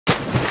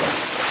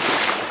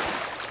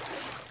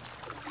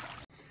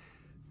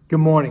Good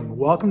morning.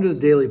 Welcome to the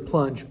Daily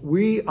Plunge.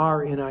 We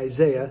are in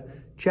Isaiah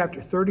chapter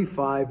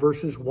 35,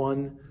 verses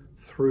 1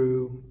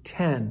 through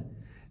 10.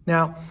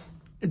 Now,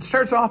 it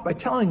starts off by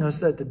telling us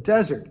that the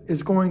desert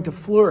is going to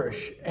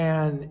flourish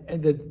and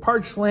the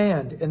parched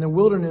land and the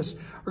wilderness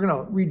are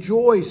going to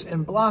rejoice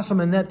and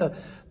blossom, and that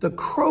the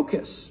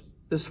crocus,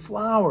 this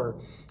flower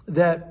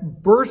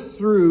that bursts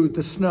through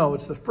the snow,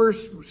 it's the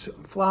first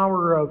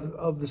flower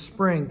of the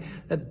spring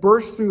that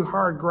bursts through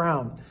hard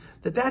ground,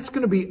 that's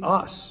going to be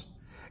us.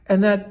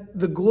 And that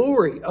the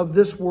glory of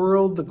this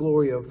world, the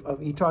glory of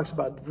he talks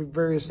about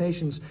various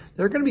nations,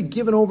 they're going to be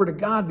given over to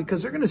God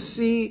because they're going to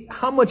see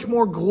how much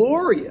more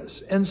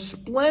glorious and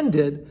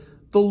splendid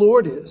the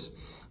Lord is.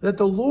 That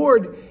the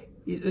Lord,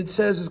 it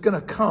says, is going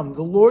to come.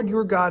 The Lord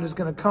your God is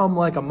going to come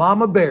like a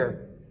mama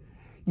bear.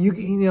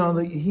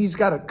 He's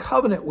got a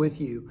covenant with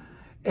you.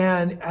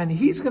 And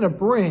he's going to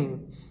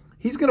bring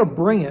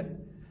it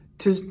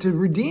to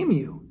redeem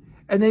you.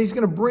 And then he's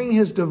going to bring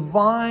his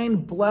divine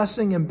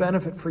blessing and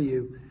benefit for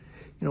you.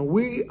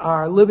 We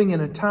are living in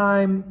a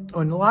time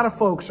when a lot of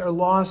folks are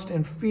lost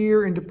in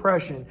fear and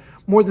depression.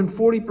 More than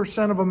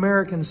 40% of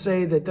Americans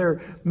say that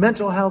their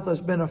mental health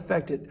has been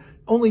affected.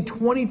 Only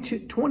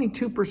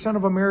 22%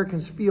 of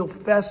Americans feel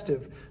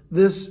festive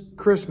this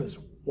Christmas.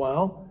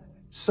 Well,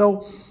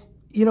 so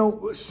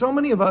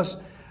many of us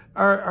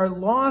are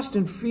lost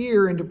in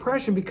fear and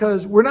depression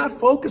because we're not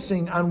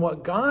focusing on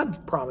what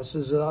God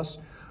promises us.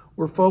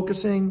 We're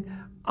focusing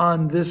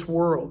on this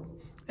world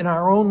and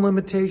our own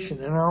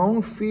limitation and our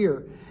own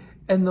fear.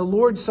 And the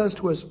Lord says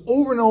to us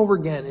over and over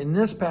again in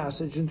this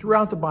passage and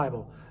throughout the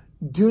Bible,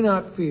 do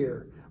not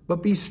fear,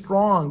 but be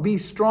strong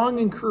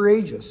and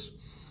courageous.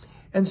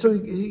 And so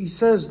he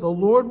says, the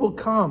Lord will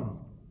come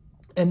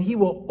and he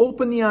will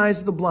open the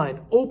eyes of the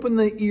blind, open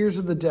the ears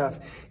of the deaf.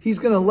 He's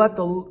going to let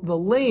the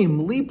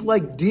lame leap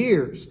like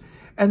deers,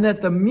 and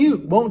that the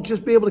mute won't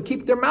just be able to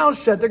keep their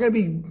mouths shut. They're going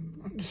to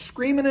be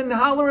screaming and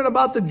hollering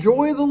about the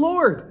joy of the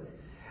Lord.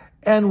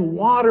 And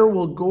water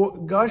will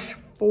gush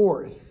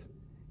forth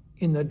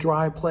in the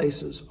dry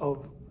places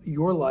of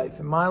your life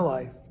and my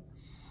life.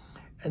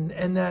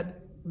 And that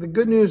the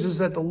good news is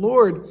that the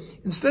Lord,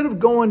 instead of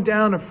going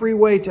down a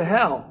freeway to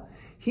hell,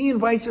 he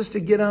invites us to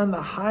get on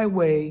the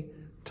highway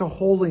to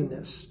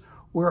holiness,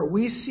 where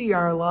we see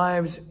our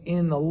lives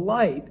in the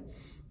light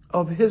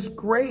of his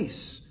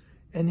grace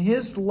and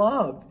his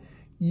love.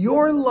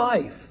 Your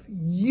life,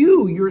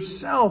 you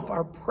yourself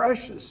are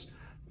precious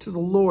to the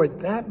Lord.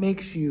 That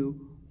makes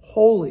you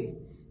holy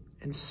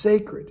and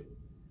sacred.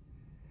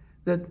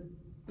 That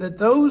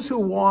those who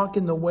walk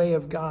in the way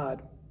of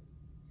God,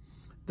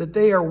 that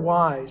they are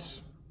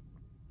wise,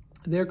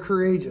 they're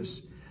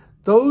courageous.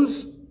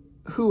 Those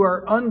who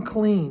are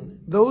unclean,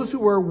 those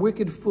who are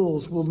wicked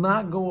fools will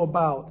not go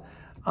about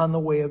on the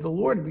way of the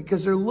Lord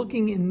because they're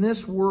looking in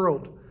this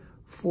world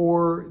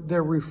for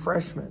their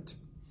refreshment.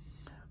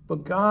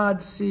 But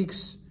God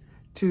seeks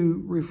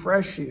to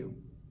refresh you,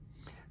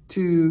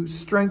 to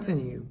strengthen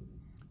you,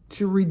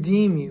 to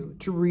redeem you,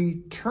 to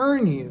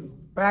return you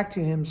back to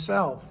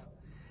himself,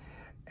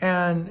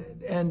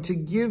 and to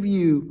give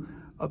you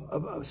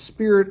a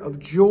spirit of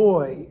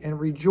joy and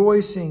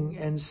rejoicing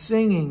and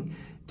singing,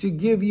 to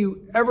give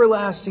you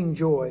everlasting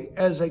joy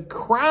as a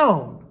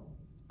crown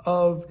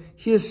of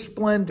his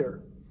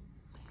splendor.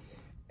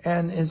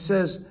 And it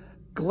says,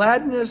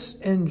 gladness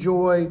and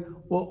joy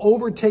will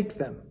overtake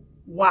them.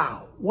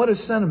 Wow, what a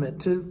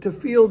sentiment to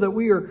feel that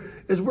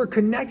as we're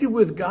connected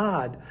with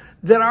God,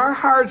 that our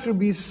hearts would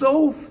be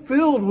so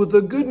filled with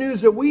the good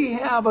news that we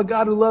have a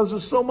God who loves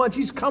us so much.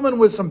 He's coming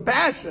with some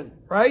passion,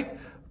 right?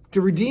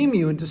 To redeem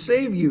you and to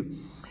save you.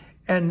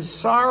 And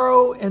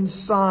sorrow and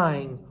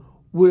sighing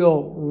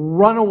will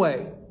run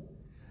away.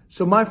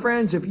 So my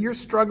friends, if you're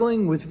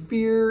struggling with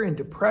fear and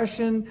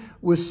depression,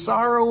 with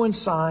sorrow and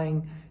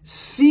sighing,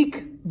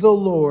 seek the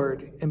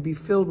Lord and be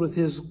filled with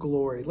his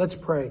glory. Let's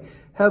pray.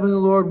 Heavenly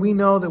Lord, we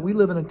know that we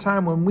live in a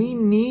time when we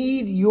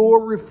need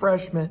your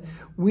refreshment.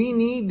 We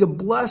need the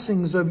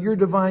blessings of your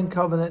divine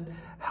covenant.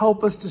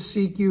 Help us to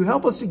seek you.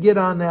 Help us to get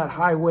on that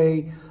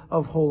highway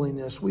of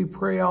holiness. We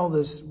pray all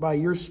this by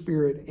your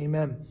Spirit.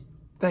 Amen.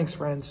 Thanks,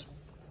 friends.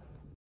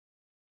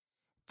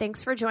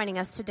 Thanks for joining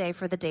us today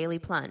for the Daily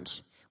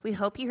Plunge. We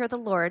hope you hear the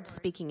Lord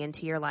speaking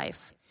into your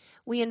life.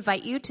 We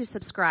invite you to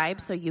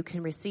subscribe so you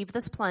can receive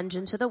this plunge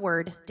into the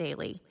Word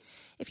daily.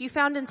 If you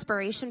found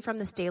inspiration from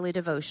this daily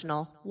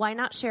devotional, why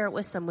not share it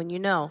with someone you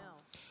know?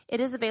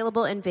 It is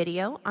available in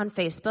video on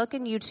Facebook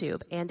and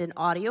YouTube, and in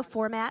audio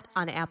format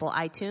on Apple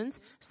iTunes,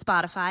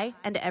 Spotify,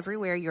 and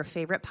everywhere your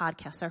favorite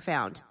podcasts are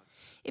found.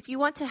 If you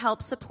want to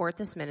help support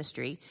this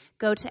ministry,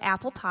 go to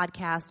Apple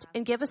Podcast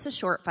and give us a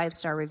short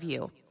 5-star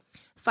review.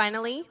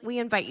 Finally, we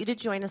invite you to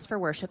join us for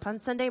worship on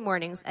Sunday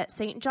mornings at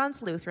St.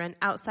 John's Lutheran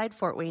outside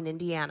Fort Wayne,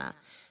 Indiana.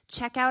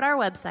 Check out our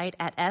website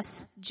at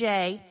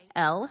sjlt.org.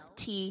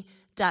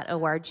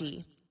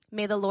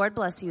 May the Lord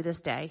bless you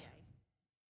this day.